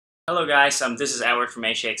Hello guys, this is Edward from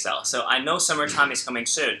HKExcel. So I know summertime is coming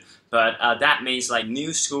soon, but that means like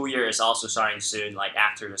new school year is also starting soon, like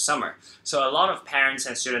after the summer. So a lot of parents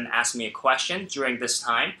and students ask me a question during this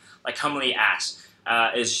time, like commonly asked,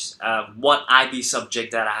 what IB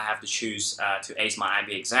subject that I have to choose to ace my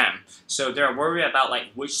IB exam. So they're worried about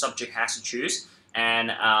like which subject has to choose,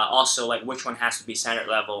 and also like which one has to be standard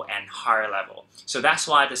level and higher level. So that's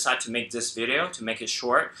why I decided to make this video, to make it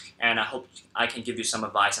short, and I hope I can give you some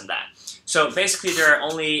advice on that. So basically there are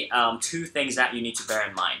only two things that you need to bear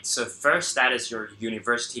in mind. So first, that is your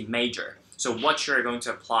university major. So what you're going to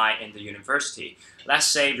apply in the university. Let's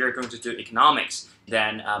say if you're going to do economics,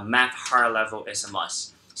 then math higher level is a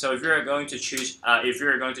must. So if you're going to choose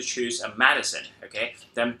a medicine, okay,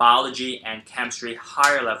 then biology and chemistry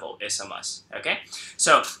higher level is a must, okay.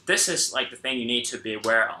 So this is like the thing you need to be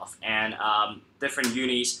aware of, and different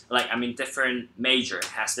unis, different major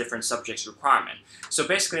has different subjects requirement. So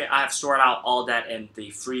basically, I have sorted out all that in the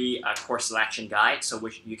free course selection guide, so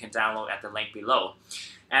which you can download at the link below.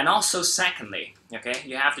 And also, secondly, okay,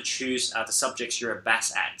 you have to choose the subjects you're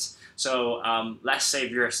best at. So let's say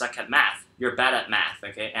if you're stuck at math, you're bad at math,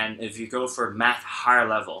 okay? And if you go for math higher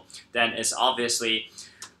level, then it's obviously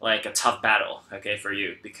like a tough battle, okay, for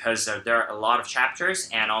you, because there are a lot of chapters,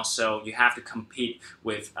 and also you have to compete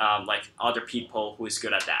with like other people who is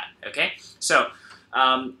good at that, okay? So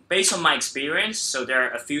based on my experience, so there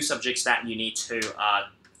are a few subjects that you need to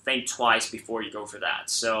think twice before you go for that.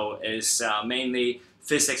 So it's mainly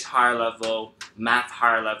physics higher level, math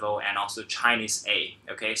higher level, and also Chinese A.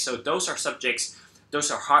 Okay, so those are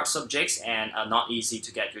hard subjects and not easy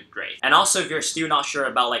to get good grade. And also, if you're still not sure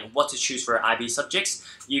about like what to choose for IB subjects,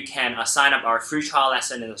 you can sign up our free trial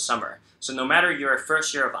lesson in the summer. So no matter your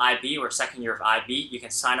first year of IB or second year of IB, you can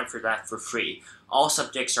sign up for that for free. All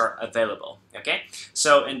subjects are available, okay?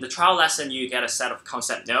 So in the trial lesson, you get a set of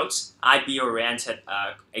concept notes, IB-oriented,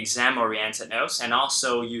 exam-oriented notes, and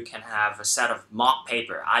also you can have a set of mock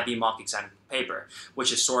paper, IB mock exam paper,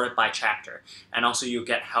 which is sorted by chapter. And also you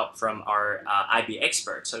get help from our IB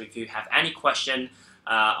expert. So if you have any question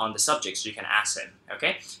on the subjects, you can ask him,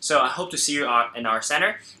 okay? So I hope to see you in our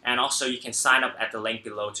center, and also you can sign up at the link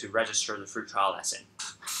below to register the free trial lesson.